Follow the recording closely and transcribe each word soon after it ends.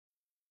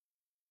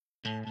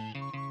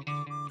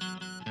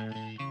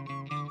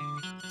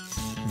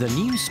The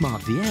new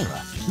Smart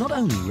Viera not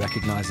only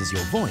recognizes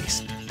your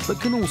voice, but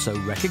can also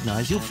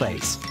recognize your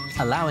face,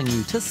 allowing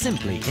you to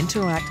simply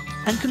interact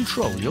and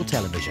control your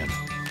television.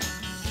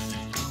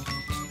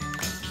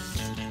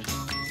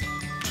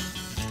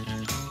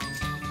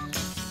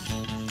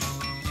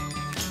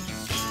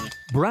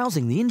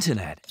 Browsing the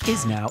internet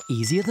is now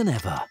easier than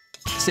ever.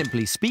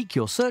 Simply speak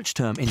your search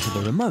term into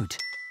the remote,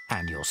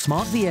 and your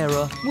Smart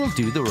Viera will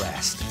do the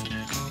rest,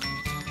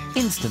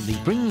 instantly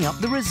bringing up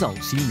the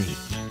results you need,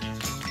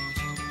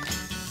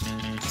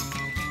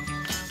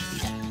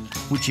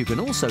 which you can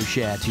also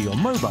share to your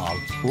mobile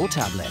or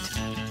tablet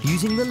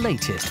using the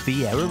latest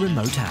Viera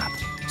remote app.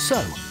 So,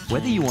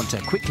 whether you want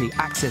to quickly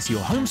access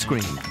your home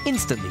screen,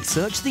 instantly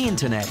search the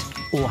internet,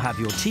 or have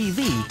your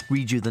TV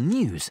read you the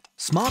news,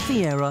 Smart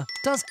Viera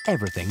does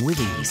everything with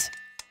ease.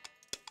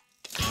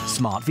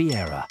 Smart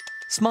Viera.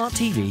 Smart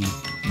TV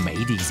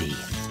made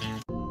easy.